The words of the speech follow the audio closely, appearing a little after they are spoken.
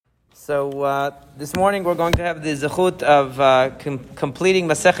So this morning we're going to have the zechut of completing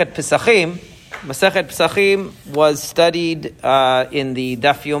Masechet Pesachim. Masechet Pesachim was studied in the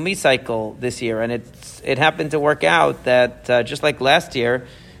Daf Yomi cycle this year, and it happened to work out that just like last year,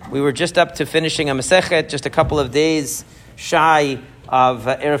 we were just up to finishing a Masechet, just a couple of days shy of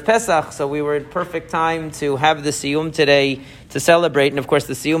Erev Pesach, so we were in perfect time to have the Siyum today to celebrate. And of course,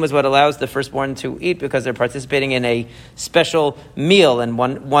 the Siyum is what allows the firstborn to eat because they're participating in a special meal. And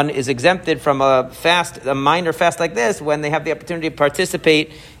one is exempted from a minor fast like this when they have the opportunity to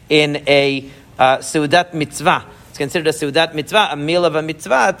participate in a Seudat Mitzvah. It's considered a Seudat Mitzvah, a meal of a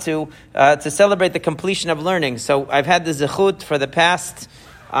mitzvah to celebrate the completion of learning. So I've had the zechut for the past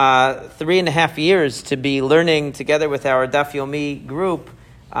 3.5 years to be learning together with our Daf Yomi group,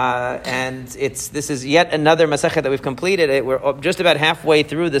 and this is yet another Masechet that we've completed. We're just about halfway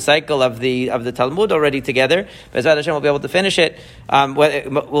through the cycle of the Talmud already together. B'ezrat Hashem we'll be able to finish it.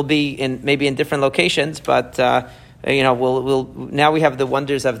 We'll be maybe in different locations, but we'll now we have the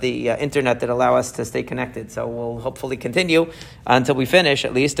wonders of the internet that allow us to stay connected. So we'll hopefully continue until we finish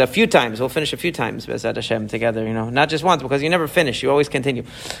at least a few times. We'll finish a few times, B'ezrat Hashem, together. Not just once, because you never finish. You always continue.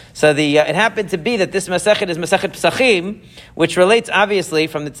 So it happened to be that this Masechet is Masechet Pesachim, which relates obviously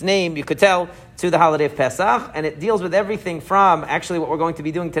from its name, you could tell, to the holiday of Pesach, and it deals with everything from actually what we're going to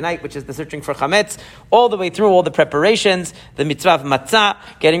be doing tonight, which is the searching for chametz, all the way through all the preparations, the mitzvah of matzah,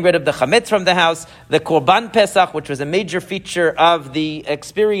 getting rid of the chametz from the house, the korban Pesach, which was a major feature of the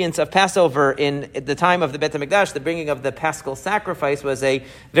experience of Passover at the time of the Beit HaMikdash. The bringing of the Paschal sacrifice was a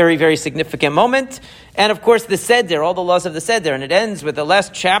very, very significant moment. And of course, the Seder, all the laws of the Seder, and it ends with the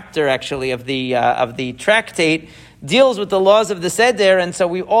last chapter, actually, of the tractate, deals with the laws of the Seder, and so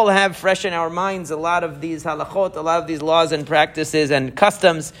we all have fresh in our minds a lot of these halachot, a lot of these laws and practices and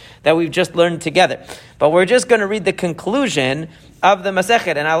customs that we've just learned together. But we're just going to read the conclusion of the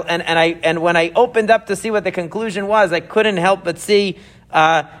Masechet, and when I opened up to see what the conclusion was, I couldn't help but see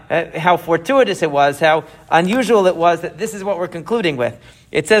how fortuitous it was, how unusual it was that this is what we're concluding with.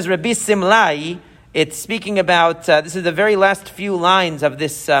 It says, Rabbi Simlai, it's speaking about, this is the very last few lines of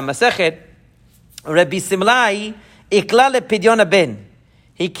this Masechet. Rabbi Simlai, Ikla lepidyon ben.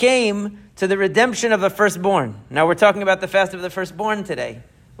 He came to the redemption of the firstborn. Now we're talking about the fast of the firstborn today,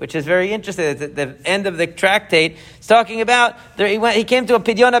 which is very interesting. At the end of the tractate, it's talking about he came to a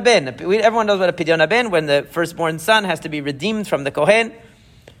pidyon ben. Everyone knows what a pidyon ben, when the firstborn son has to be redeemed from the kohen.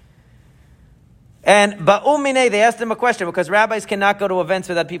 And ba'umine, they asked him a question because rabbis cannot go to events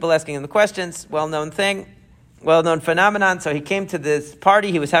without people asking them the questions. Well-known phenomenon. So he came to this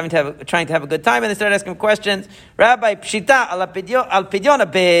party. He was trying to have a good time, and they started asking him questions. Rabbi, pshita al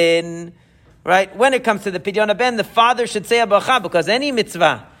pidyon ben. Right? When it comes to the pidyon ben, the father should say a bracha, because any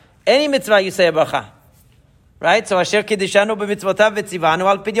mitzvah you say a bracha. Right? So asher kiddishanu b'mitzvotav v'tzivanu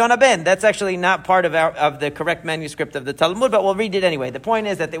al pidyon ben. That's actually not part of the correct manuscript of the Talmud, but we'll read it anyway. The point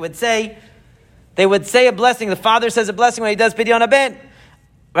is that they would say a blessing. The father says a blessing when he does pidyon ben.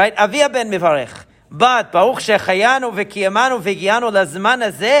 Right? Avia ben mivarech. But Baruch Shechayanu v'kiyamanu v'gianu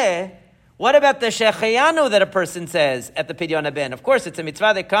lazman hazeh. What about the Shechayanu that a person says at the Pidyon Ben? Of course, it's a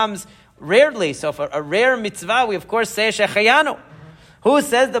mitzvah that comes rarely. So for a rare mitzvah, we of course say Shechayanu. Who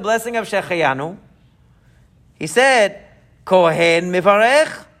says the blessing of Shechayanu? He said, Kohen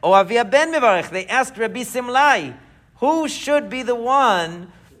mivarech or Avia ben mivarech. They asked Rabbi Simlai, who should be the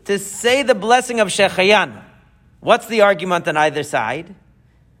one to say the blessing of Shechayanu? What's the argument on either side?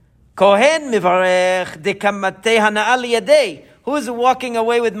 Kohen mivarech dekamate hana'al yadei. Who's walking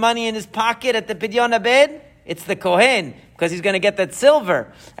away with money in his pocket at the Pidyon Ben? It's the Kohen, because he's going to get that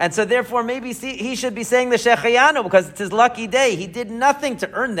silver. And so therefore maybe he should be saying the Shechayanu because it's his lucky day. He did nothing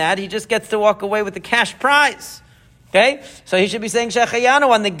to earn that. He just gets to walk away with the cash prize. Okay? So he should be saying Shechayanu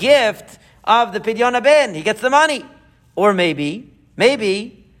on the gift of the Pidyon Ben. He gets the money. Or maybe,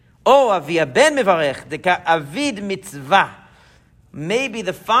 Avia ben mivarech deka avid mitzvah. Maybe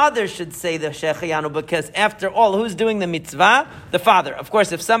the father should say the Shechayanu, because after all, who's doing the mitzvah? The father. Of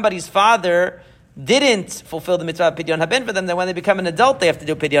course, if somebody's father didn't fulfill the mitzvah of Pidyon HaBen for them, then when they become an adult, they have to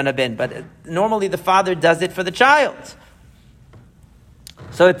do Pidyon HaBen. But normally the father does it for the child.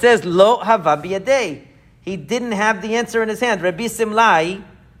 So it says, Lo hava biyadei. He didn't have the answer in his hand. Rabbi Simlai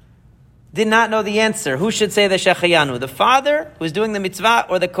did not know the answer. Who should say the Shechayanu? The father who's doing the mitzvah,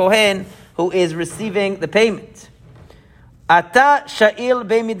 or the Kohen who is receiving the payment? Ata sha'il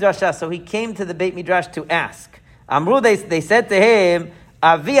Beit Midrasha. So he came to the Beit Midrash to ask. Amru, they said to him,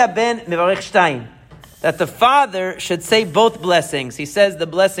 Avia ben mivarech shtayim, that the father should say both blessings. He says the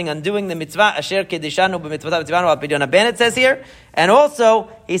blessing on doing the mitzvah, asher kedishanu b'mitzvotav v'tzivanu al pidyon ben, it says here. And also,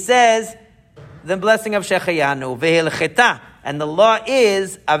 he says the blessing of Shechayanu, ve'helcheta And the law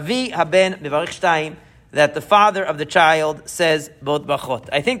is, Avi haben mevarich shtayim, that the father of the child says both brachot.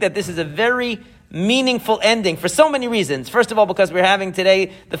 I think that this is a very meaningful ending for so many reasons. First of all, because we're having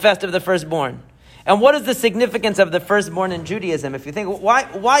today the fest of the firstborn. And what is the significance of the firstborn in Judaism? If you think,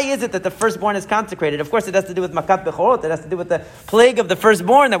 why is it that the firstborn is consecrated? Of course, it has to do with Makat Bechorot. It has to do with the plague of the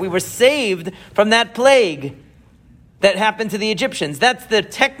firstborn, that we were saved from that plague that happened to the Egyptians. That's the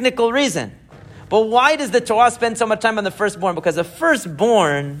technical reason. But why does the Torah spend so much time on the firstborn? Because the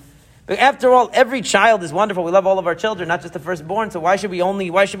firstborn, after all, every child is wonderful. We love all of our children, not just the firstborn. So why should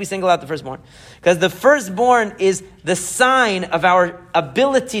we single out the firstborn? Because the firstborn is the sign of our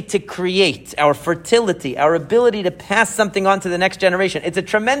ability to create, our fertility, our ability to pass something on to the next generation. It's a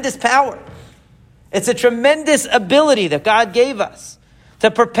tremendous power. It's a tremendous ability that God gave us to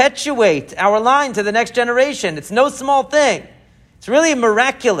perpetuate our line to the next generation. It's no small thing. It's really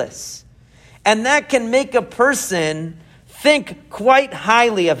miraculous. And that can make a person think quite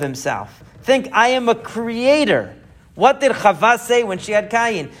highly of himself. Think, I am a creator. What did Chava say when she had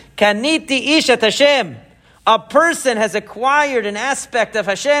Cain? Kaniti ishat Hashem. A person has acquired an aspect of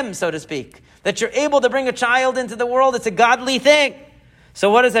Hashem, so to speak. That you're able to bring a child into the world. It's a godly thing.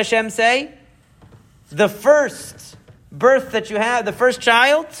 So what does Hashem say? The first birth that you have, the first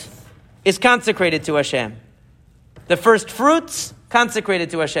child, is consecrated to Hashem. The first fruits,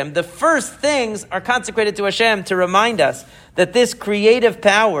 consecrated to Hashem. The first things are consecrated to Hashem to remind us that this creative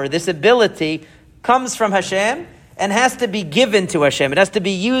power, this ability, comes from Hashem and has to be given to Hashem. It has to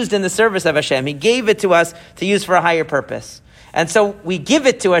be used in the service of Hashem. He gave it to us to use for a higher purpose. And so we give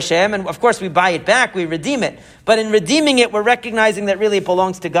it to Hashem, and of course we buy it back, we redeem it. But in redeeming it, we're recognizing that really it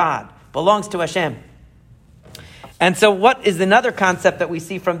belongs to God, belongs to Hashem. And so what is another concept that we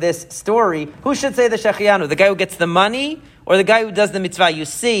see from this story? Who should say the Shechianu? The guy who gets the money or the guy who does the mitzvah? You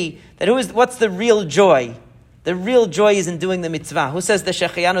see that what's the real joy? The real joy is in doing the mitzvah. Who says the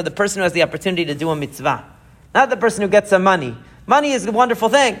Shechianu? The person who has the opportunity to do a mitzvah. Not the person who gets some money. Money is a wonderful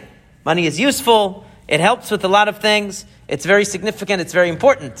thing. Money is useful. It helps with a lot of things. It's very significant. It's very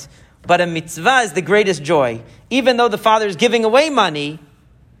important. But a mitzvah is the greatest joy. Even though the father is giving away money,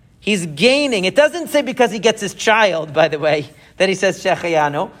 he's gaining. It doesn't say because he gets his child, by the way, that he says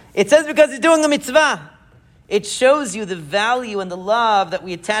Shechianu. It says because he's doing a mitzvah. It shows you the value and the love that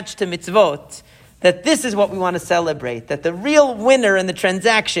we attach to mitzvot, that this is what we want to celebrate, that the real winner in the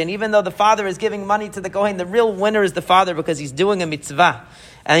transaction, even though the father is giving money to the Kohen, the real winner is the father because he's doing a mitzvah.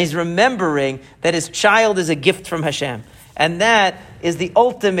 And he's remembering that his child is a gift from Hashem. And that is the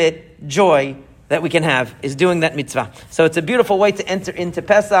ultimate joy that we can have, is doing that mitzvah. So it's a beautiful way to enter into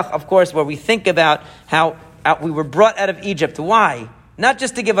Pesach, of course, where we think about how we were brought out of Egypt. Why? Not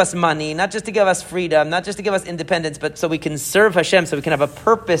just to give us money, not just to give us freedom, not just to give us independence, but so we can serve Hashem, so we can have a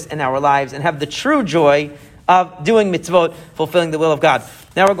purpose in our lives and have the true joy of doing mitzvot, fulfilling the will of God.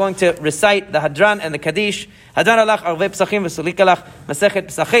 Now we're going to recite the Hadran and the Kaddish. Hadran alach arvei Pesachim v'sulik alach Masechet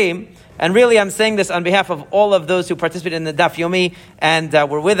Pesachim. And really, I'm saying this on behalf of all of those who participated in the Daf Yomi and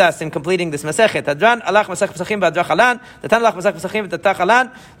were with us in completing this Masechet. Hadran alach Masechet Pesachim v'adra chalan. Natan alach Masechet Pesachim v'tata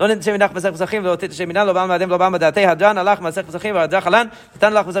chalan. Lo nit Hashem inach Masechet Pesachim v'lo tit Hashem inan lo ba'am ma'adem lo ba'am ma'datei. Hadran alach Masechet Pesachim v'adra chalan.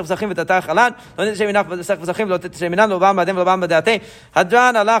 Natan alach Masechet Pesachim v'tata chalan. Lo nit Hashem inach Masechet Pesachim v'lo tit Hashem inan lo ba'am ma'adem lo ba'am ma'datei.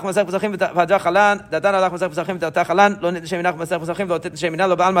 Hadran alach Masechet Pesachim v'adra chalan. Natan alach Masechet Pesachim v'tata chalan. Lo nit Hashem inach Masechet Pesachim v'lo tit Hashem inan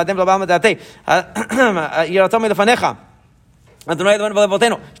lo ba'am ma'adem lo ba'am ma'datei. Yiratom melefanecha. אדוני אלוהינו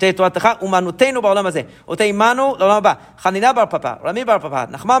ולאבותינו, שתהיה תורתך אומנותנו בעולם הזה, ותימנו לעולם הבא. חנינה בר פפא, רמי בר פפא,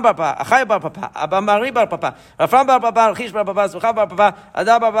 נחמן בר פפא, אחי בר פפא, אבא מרי בר פפא, רפרם בר פפא, רכיש בר פפא, זבחה בר פפא,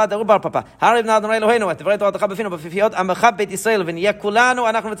 אדר בר פפא, דרו בר פפא. הרב נא אדוני אלוהינו, את דברי תורתך בפינו ובפיפיות עמך בית ישראל, ונהיה כולנו,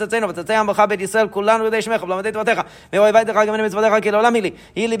 אנחנו וצאצאינו, וצאצאי עמך בית ישראל, כולנו יודעי שמך, ולמדי תורתך, מאוהבי ביתך גם אני מצוותיך, כי לעולם היא לי.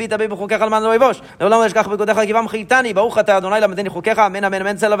 היא ליבי תביא בחוקיך למען לא יבוש. לעולם לא אשכח פקודיך כי בם חייתני, ברוך אתה אדוני למדני חוקיך, אמן אמן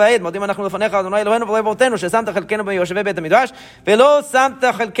אמן צלע ועד. מודים אנחנו לפניך אדוני אלוהינו ולאבותינו, ששמת חלקנו ביושבי בית המדרש, ולא שמת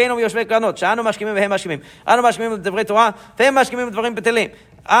חלקנו ביושבי קרנות, שאנו משכימים והם משכימים. אנו משכימים לדברי תורה, והם משכימים לדברים בטלים.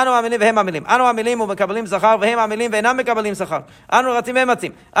 אנו מאמינים והם מאמינים. אנו מאמינים ומקבלים שכר, והם מאמינים ואינם מקבלים שכר. אנו רצים והם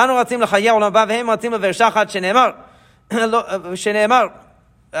רצים. אנו רצים לחיי העולם הבא, והם רצים לבאר שחת, שנאמר,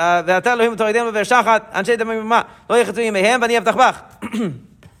 ואתה אלוהים תורידם לבאר שחת, אנשי דמים ומה, לא יחצו ימיהם, ואני אבטח בך.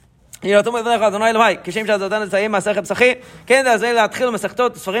 ירתום לבנך אדוני אלוהי, כשם שעזרתנו לסיים מסכת פסחים, כן תעזרי להתחיל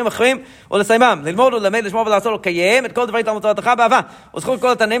מסכתות ספרים אחרים ולסיימם, ללמוד וללמד, לשמור ולעשות ולקיים את כל דברי תלמוד תורתך באהבה, וזכות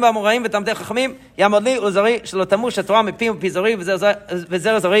כל התנאים והאמוראים ותלמידי חכמים, יעמוד לי ולזרעי שלא תמוש התורה מפי ומפי זרעי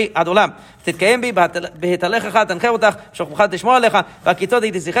וזרע זרעי עד עולם. תתקיים בי בהתהלכך, תנחה אותך, שוכבך תשמור עליך, והקיצות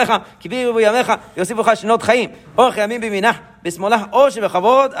היא תשיחך, כי בי ירבו ימיך, ויוסיפו לך שנות חיים. אורך ימים בימינך, בשמאלך עושר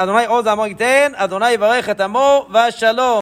וכבוד, אדוני עוז לעמו ייתן, אדוני יברך את עמו ושלום.